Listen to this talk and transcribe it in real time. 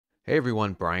Hey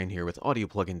everyone, Brian here with Audio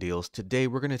Plugin Deals. Today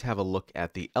we're going to have a look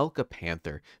at the Elka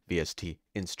Panther VST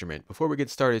instrument. Before we get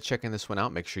started checking this one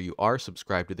out, make sure you are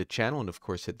subscribed to the channel and of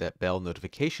course hit that bell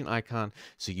notification icon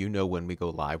so you know when we go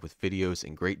live with videos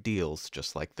and great deals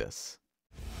just like this.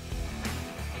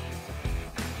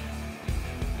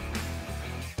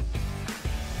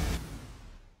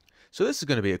 So this is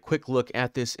going to be a quick look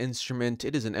at this instrument.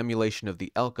 It is an emulation of the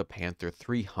Elka Panther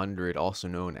 300, also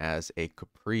known as a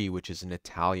Capri, which is an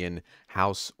Italian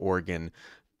house organ.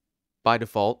 By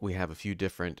default, we have a few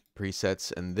different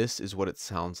presets, and this is what it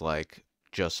sounds like,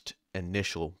 just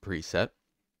initial preset.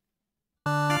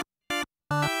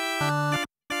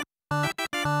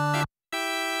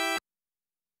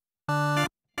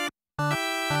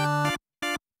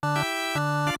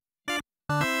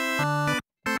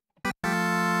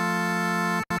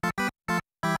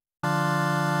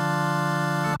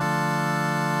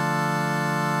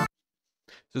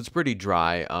 So it's pretty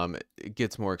dry. It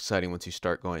gets more exciting once you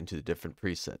start going to the different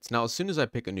presets. Now, as soon as I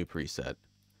pick a new preset,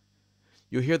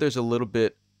 you'll hear there's a little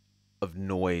bit of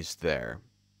noise there.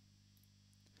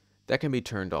 That can be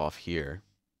turned off here.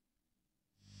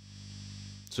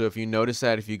 So if you notice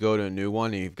that if you go to a new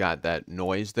one and you've got that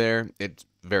noise there, it's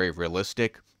very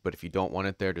realistic. But if you don't want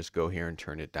it there, just go here and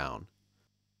turn it down.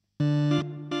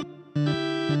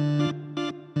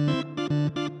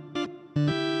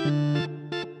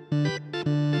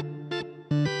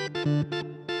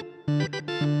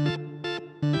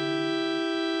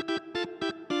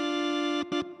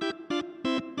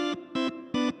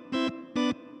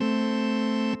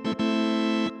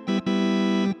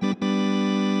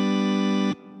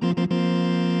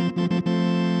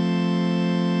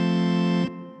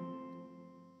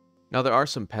 Now there are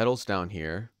some pedals down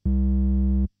here.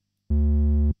 I'm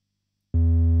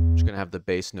just going to have the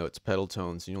bass notes, pedal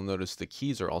tones, and you'll notice the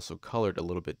keys are also colored a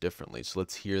little bit differently. So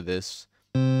let's hear this.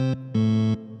 And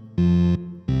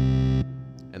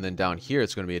then down here,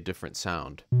 it's going to be a different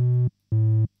sound.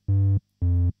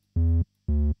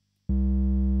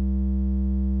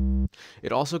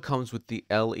 It also comes with the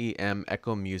LEM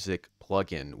Echo Music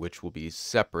plugin, which will be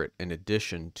separate in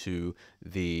addition to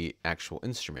the actual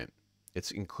instrument.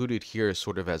 It's included here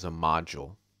sort of as a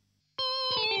module.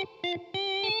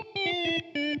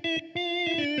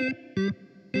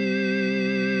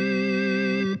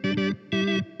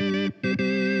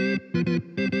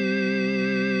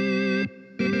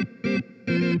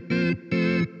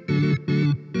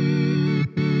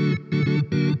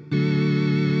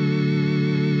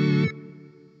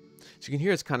 So you can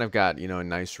hear it's kind of got, a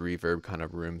nice reverb kind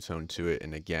of room tone to it.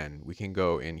 And again, we can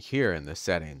go in here in the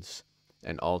settings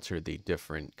and alter the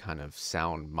different kind of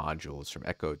sound modules from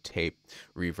echo, tape,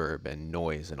 reverb, and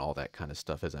noise and all that kind of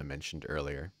stuff as I mentioned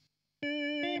earlier.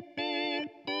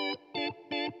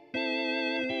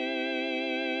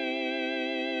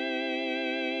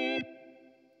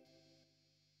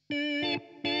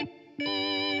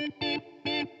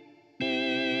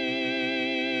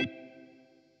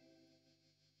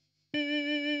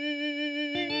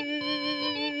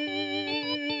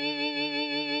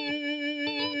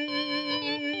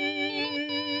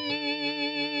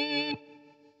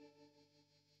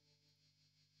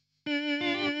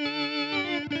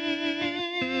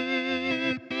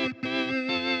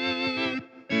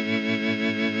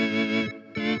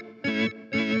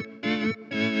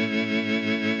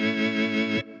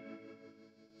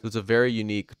 So it's a very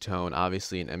unique tone,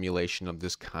 obviously an emulation of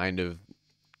this kind of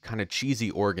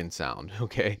cheesy organ sound,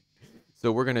 okay?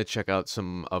 So we're going to check out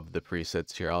some of the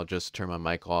presets here. I'll just turn my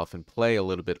mic off and play a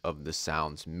little bit of the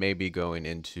sounds, maybe going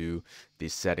into the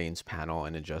settings panel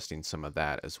and adjusting some of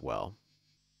that as well.